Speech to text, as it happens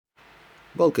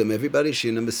Welcome everybody,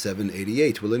 Shir number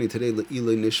 788. We're learning today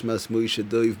Le'ilei Nishmas Moshe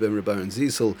Doiv ben Rabbaran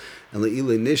Zisel and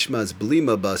Le'ilei Nishmas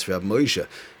Blima Bas Rab Moshe.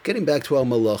 Getting back to our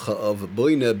malacha of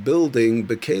Boneh building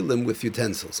Bekalim with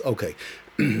utensils. Okay,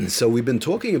 so we've been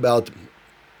talking about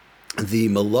the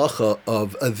malacha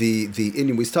of the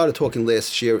Indian. We started talking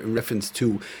last year in reference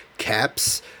to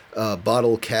caps,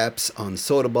 bottle caps on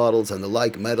soda bottles and the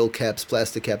like, metal caps,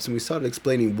 plastic caps, and we started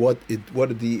explaining what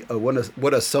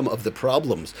are some of the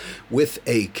problems with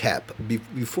a cap.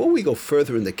 Before we go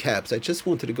further in the caps, I just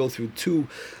wanted to go through two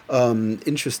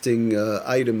interesting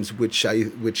items which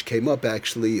came up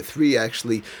three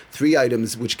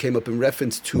items which came up in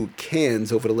reference to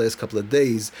cans over the last couple of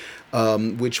days,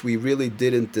 which we really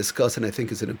didn't discuss, and I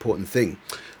think is an important thing.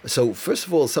 So first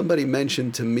of all, somebody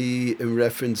mentioned to me in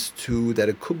reference to that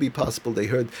it could be possible they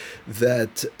heard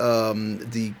that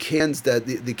the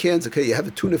cans, okay, you have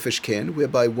a tuna fish can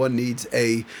whereby one needs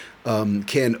a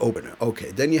can opener.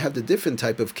 Okay, then you have the different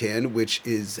type of can which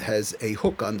has a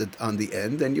hook on the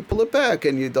end, and you pull it back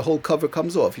and the whole cover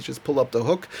comes off. You just pull up the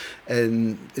hook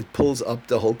and it pulls up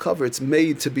the whole cover. It's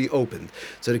made to be opened.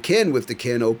 So the can with the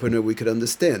can opener we could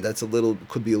understand.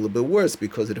 Could be a little bit worse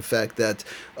because of the fact that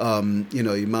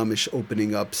your mamish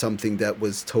opening up something that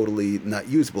was totally not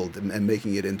usable and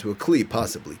making it into a kli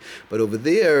possibly. But over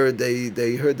there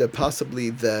they heard that possibly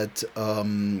that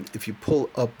if you pull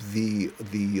up the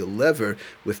lever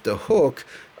with the hook,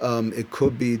 it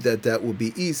could be that will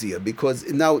be easier, because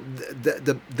now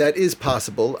that is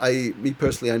possible. Me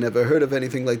personally, I never heard of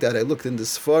anything like that. I looked in the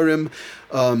Sfarim.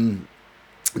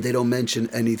 They don't mention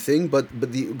anything, but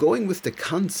going with the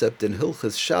concept in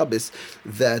Hilchas Shabbos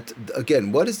that,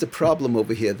 again, what is the problem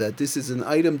over here? That this is an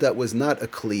item that was not a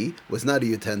kli, was not a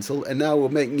utensil, and now we're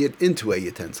making it into a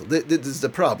utensil. This is the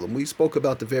problem. We spoke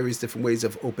about the various different ways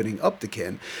of opening up the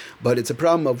can, but it's a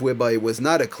problem of whereby it was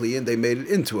not a kli and they made it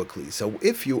into a kli. So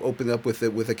if you open up with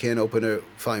a can opener,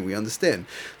 fine, we understand.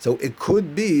 So it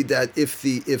could be that if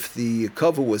the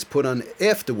cover was put on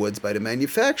afterwards by the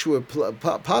manufacturer,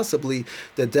 possibly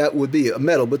that would be a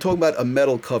metal. We're talking about a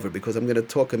metal cover because I'm going to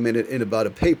talk a minute in about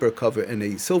a paper cover and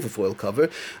a silver foil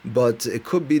cover. But it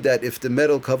could be that if the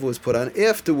metal cover was put on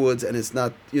afterwards and it's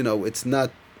not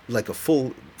like a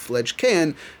full-fledged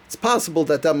can, it's possible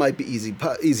that might be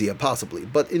easier, possibly.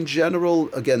 But in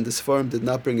general, again, this firm did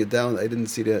not bring it down. I didn't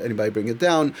see anybody bring it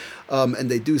down.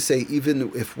 And they do say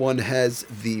even if one has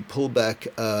the pullback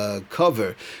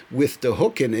cover with the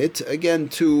hook in it, again,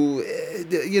 what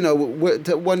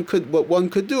one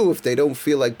could do if they don't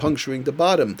feel like puncturing the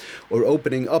bottom or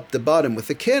opening up the bottom with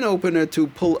the can opener, to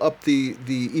pull up the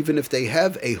even if they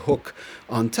have a hook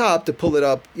on top, to pull it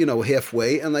up,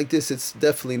 halfway. And like this, it's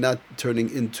definitely not turning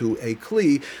into a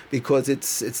kli, because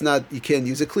it's not, you can't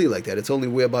use a kli like that. It's only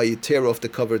whereby you tear off the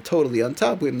cover totally on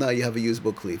top, where now you have a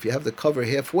usable kli. If you have the cover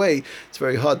halfway, it's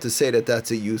very hard to say that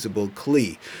that's a usable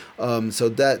kli. So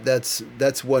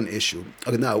that's one issue.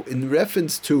 Now, in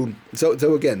reference to, so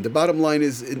again, the bottom line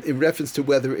is in reference to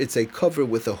whether it's a cover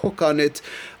with a hook on it,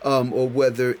 or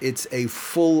whether it's a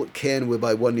full can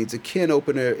whereby one needs a can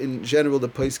opener. In general, the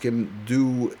poskim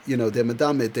do, their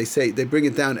madamit, they bring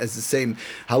it down as the same,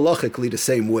 halachically the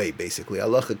same way, basically.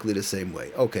 Halachically the same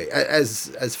way. Okay,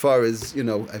 as far as,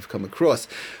 I've come across.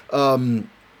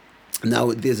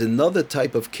 Now, there's another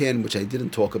type of can which I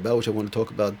didn't talk about, which I want to talk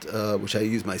about, which I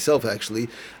use myself actually,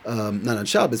 not on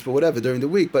Shabbos, but whatever, during the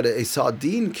week, but a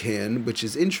sardine can, which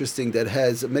is interesting, that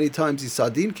has, many times these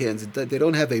sardine cans, they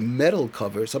don't have a metal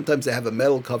cover. Sometimes they have a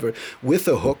metal cover with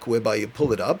a hook whereby you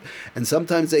pull it up, and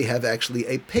sometimes they have actually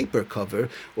a paper cover,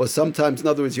 or sometimes, in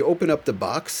other words, you open up the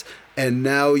box, and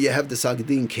now you have the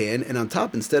sardine can, and on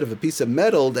top, instead of a piece of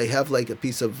metal, they have like a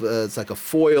piece of, it's like a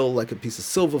foil, like a piece of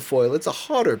silver foil. It's a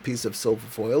harder piece of silver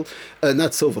foil,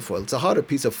 not silver foil, it's a harder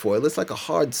piece of foil. It's like a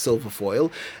hard silver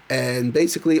foil, and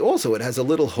basically also it has a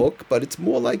little hook, but it's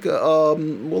more like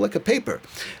a paper.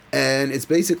 And it's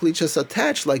basically just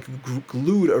attached, like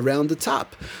glued around the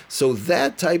top. So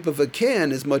that type of a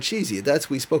can is much easier. That's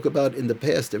we spoke about in the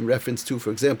past in reference to,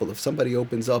 for example, if somebody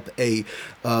opens up a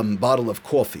bottle of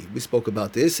coffee. We spoke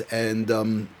about this,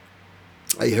 and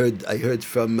I heard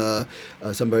from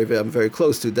somebody I'm very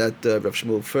close to that Rav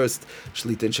Shmuel First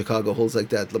Shlita in Chicago holds like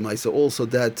that. Lamaisa also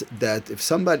that if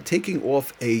somebody taking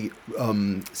off a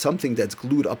something that's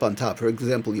glued up on top, for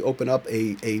example, you open up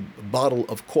a bottle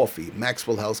of coffee,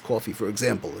 Maxwell House coffee, for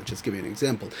example. I'll just give you an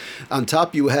example. On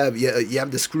top you have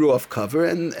the screw off cover,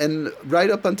 and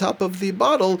right up on top of the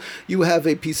bottle you have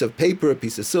a piece of paper, a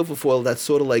piece of silver foil that's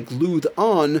sort of like glued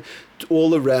on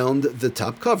all around the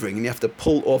top covering, and you have to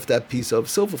pull off that piece of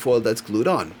silver foil that's glued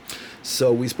on.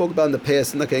 So we spoke about in the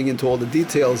past, I'm not getting into all the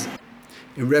details,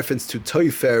 in reference to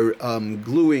toifer,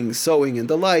 gluing, sewing, and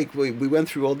the like. We went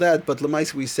through all that, but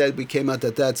Lamaisa we said we came out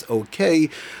that that's okay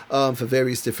for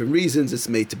various different reasons. It's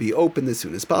made to be opened as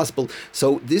soon as possible.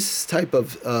 So this type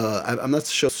of I'm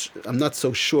not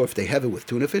so sure if they have it with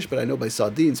tuna fish, but I know by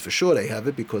sardines for sure they have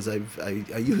it because I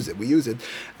use it. We use it,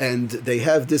 and they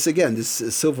have this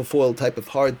silver foil type of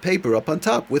hard paper up on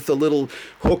top with a little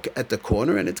hook at the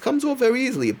corner, and it comes off very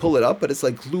easily. You pull it up, but it's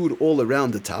like glued all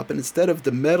around the top, and instead of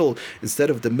the metal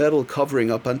covering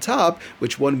up on top,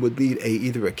 which one would need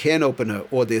either a can opener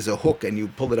or there's a hook and you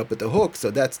pull it up with the hook,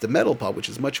 so that's the metal part, which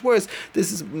is much worse.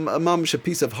 This is a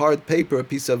piece of hard paper, a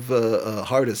piece of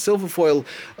hard as silver foil.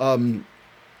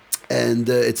 And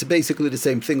it's basically the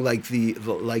same thing like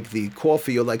the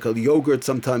coffee or like a yogurt.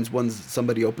 Sometimes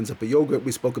somebody opens up a yogurt.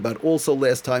 We spoke about also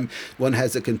last time. One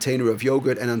has a container of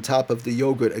yogurt, and on top of the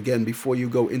yogurt, again, before you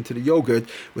go into the yogurt,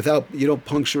 you don't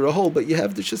puncture a hole, but you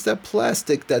have just that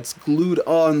plastic that's glued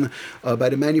on by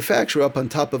the manufacturer up on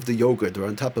top of the yogurt or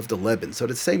on top of the lebanon. So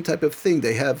the same type of thing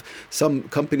they have. Some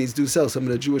companies do sell. Some of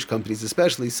the Jewish companies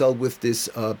especially sell with this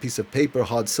piece of paper,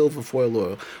 hard silver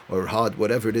foil or hard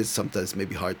whatever it is. Sometimes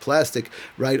maybe hard plastic.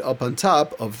 Right up on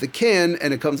top of the can,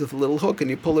 and it comes with a little hook,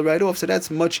 and you pull it right off. So that's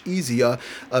much easier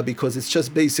because it's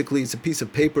just basically it's a piece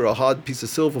of paper, a hard piece of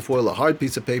silver foil, a hard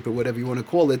piece of paper, whatever you want to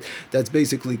call it, that's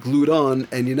basically glued on,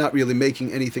 and you're not really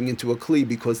making anything into a kli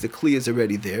because the kli is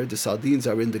already there. The sardines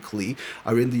are in the kli,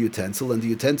 are in the utensil, and the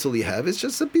utensil you have is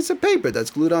just a piece of paper that's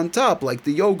glued on top, like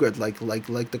the yogurt, like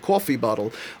the coffee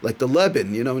bottle, like the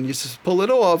lebanon, and you just pull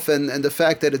it off, and the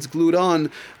fact that it's glued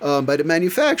on by the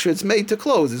manufacturer, it's made to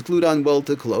close. It's glued on well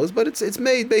to close, but it's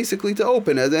made basically to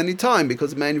open at any time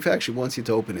because the manufacturer wants you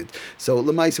to open it. So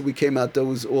Lamaisa, we came out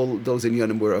all those in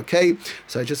Yonim were okay.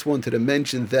 So I just wanted to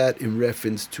mention that in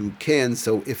reference to cans.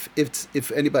 So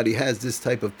if anybody has this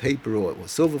type of paper or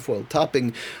silver foil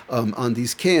topping on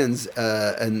these cans,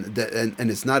 and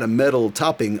it's not a metal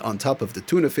topping on top of the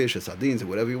tuna fish or sardines or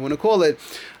whatever you want to call it,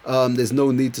 there's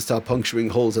no need to start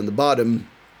puncturing holes on the bottom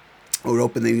or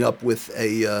opening up with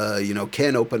a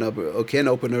can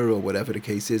opener or whatever the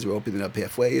case is, or opening it up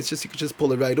halfway. It's just you can just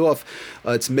pull it right off.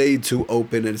 It's made to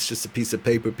open, and it's just a piece of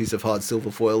paper, piece of hard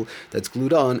silver foil that's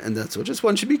glued on, and that's all. Just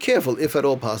one should be careful, if at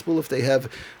all possible, if they have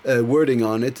wording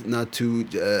on it, not to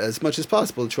as much as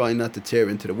possible try not to tear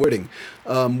into the wording.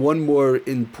 One more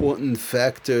important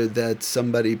factor that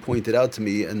somebody pointed out to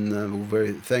me, and we're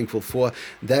very thankful for,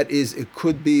 that is it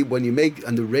could be when you make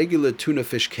on the regular tuna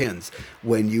fish cans,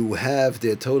 when you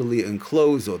they're totally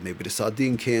enclosed, or maybe the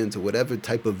sardine cans or whatever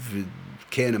type of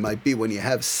can it might be, when you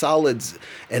have solids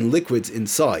and liquids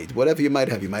inside, whatever you might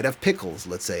have pickles,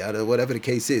 let's say, whatever the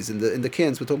case is. In the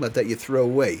cans, we're talking about that you throw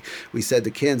away. We said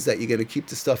the cans that you're going to keep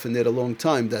the stuff in there a long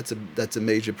time, that's a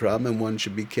major problem, and one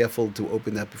should be careful to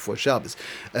open that before Shabbos.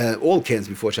 All cans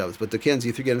before Shabbos, but the cans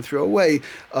you're going to throw away,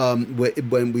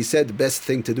 when we said the best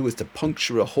thing to do is to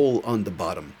puncture a hole on the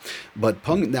bottom. But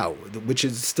now, which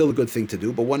is still a good thing to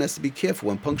do, but one has to be careful.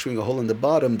 When puncturing a hole in the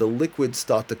bottom, the liquids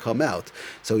start to come out.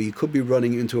 So you could be running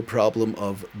into a problem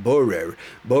of borer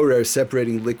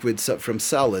separating liquids from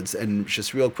solids. And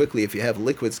just real quickly, if you have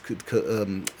liquids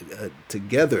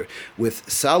together with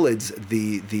solids,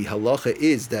 the halacha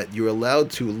is that you're allowed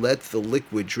to let the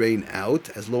liquid drain out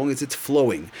as long as it's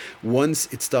flowing.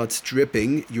 Once it starts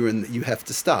dripping, you have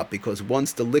to stop, because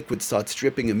once the liquid starts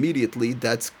dripping immediately,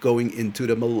 that's going into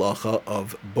the malacha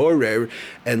of borer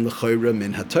and l'chayra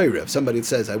min haTorah. If somebody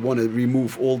says, I want to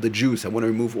remove all the juice, I want to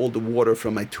remove all the water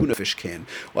from my tuna fish can,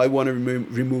 or I want to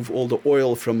remove all the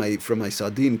oil from my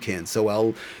sardine can, so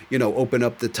I'll open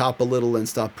up the top a little and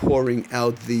start pouring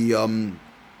out the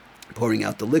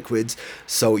liquids.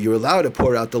 So you're allowed to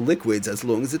pour out the liquids as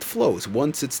long as it flows.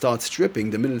 Once it starts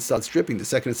dripping, the minute it starts dripping, the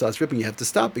second it starts dripping, you have to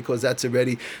stop, because that's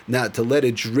already, now to let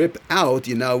it drip out,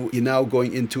 you're now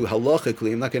going into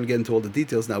halachically. I'm not going to get into all the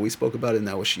details now. We spoke about it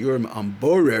now. A shiurim on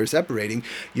borer separating.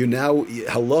 You now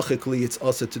halachically it's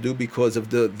also to do because of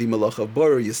the malacha of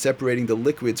borer. You're separating the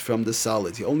liquids from the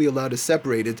solids. You're only allowed to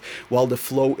separate it while the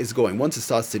flow is going. Once it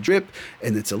starts to drip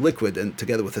and it's a liquid, and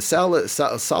together with a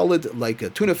solid like a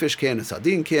tuna fish can, a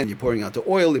sardine can, you're pouring out the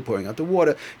oil, you're pouring out the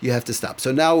water, you have to stop.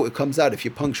 So now it comes out, if you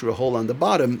puncture a hole on the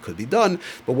bottom, could be done,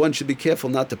 but one should be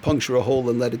careful not to puncture a hole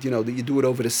and let it, that you do it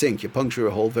over the sink. You puncture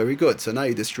a hole, very good. So now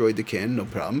you destroyed the can, no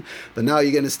problem. But now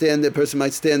you're going to stand, the person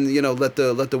might stand, let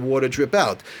the water drip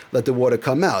out, let the water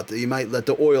come out. You might let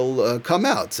the oil come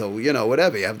out. So,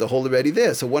 whatever, you have the hole already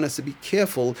there. So one has to be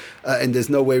careful, and there's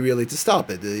no way really to stop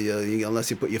it,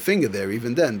 unless you put your finger there,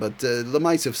 even then. But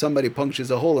if somebody punctures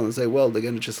a hole and say, well, they're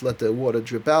going to just let let the water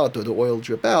drip out or the oil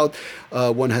drip out,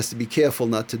 one has to be careful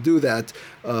not to do that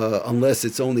unless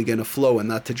it's only going to flow and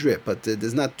not to drip. But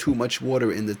there's not too much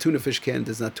water in the tuna fish can,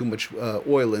 there's not too much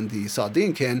oil in the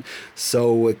sardine can,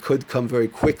 so it could come very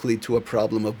quickly to a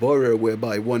problem of borer,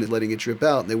 whereby one is letting it drip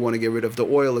out and they want to get rid of the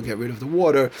oil or get rid of the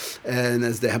water, and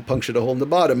as they have punctured a hole in the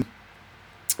bottom,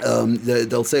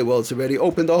 they'll say, well, it's already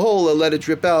opened the hole, I'll let it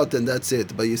drip out, and that's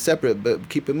it. But you separate, but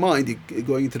keep in mind,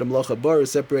 going into the Malacha Bar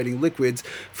is separating liquids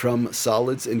from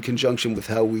solids in conjunction with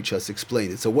how we just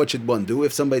explained it. So what should one do?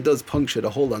 If somebody does puncture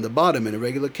the hole on the bottom in a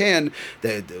regular can,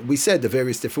 we said the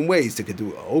various different ways. They could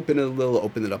do open it a little,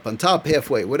 open it up on top,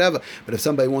 halfway, whatever. But if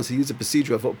somebody wants to use a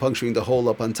procedure of puncturing the hole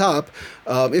up on top,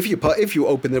 if you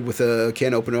open it with a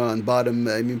can opener on the bottom,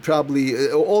 I mean,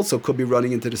 probably also could be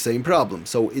running into the same problem.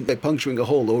 So by puncturing a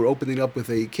hole or opening up with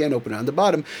a can opener on the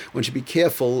bottom, one should be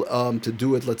careful to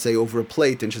do it, let's say, over a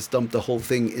plate and just dump the whole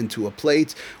thing into a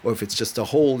plate, or if it's just a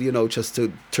hole, just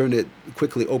to turn it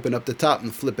quickly, open up the top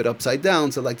and flip it upside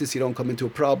down. So like this, you don't come into a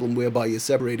problem whereby you're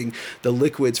separating the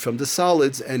liquids from the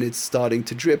solids and it's starting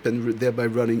to drip and thereby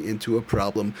running into a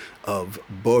problem of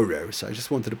borer. So I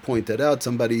just wanted to point that out.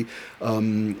 Somebody,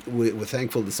 we're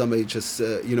thankful that somebody just,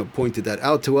 pointed that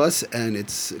out to us, and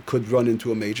it could run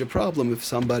into a major problem if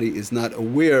somebody is not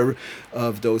aware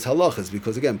of those halachas,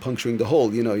 because again, puncturing the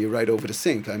hole, you're right over the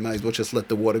sink. I might as well just let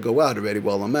the water go out already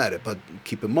while I'm at it. But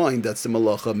keep in mind, that's the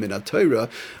malacha min ha-Torah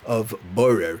of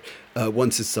borer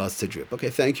once it starts to drip. Okay,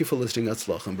 thank you for listening.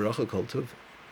 Atzlach and bracha kol tov.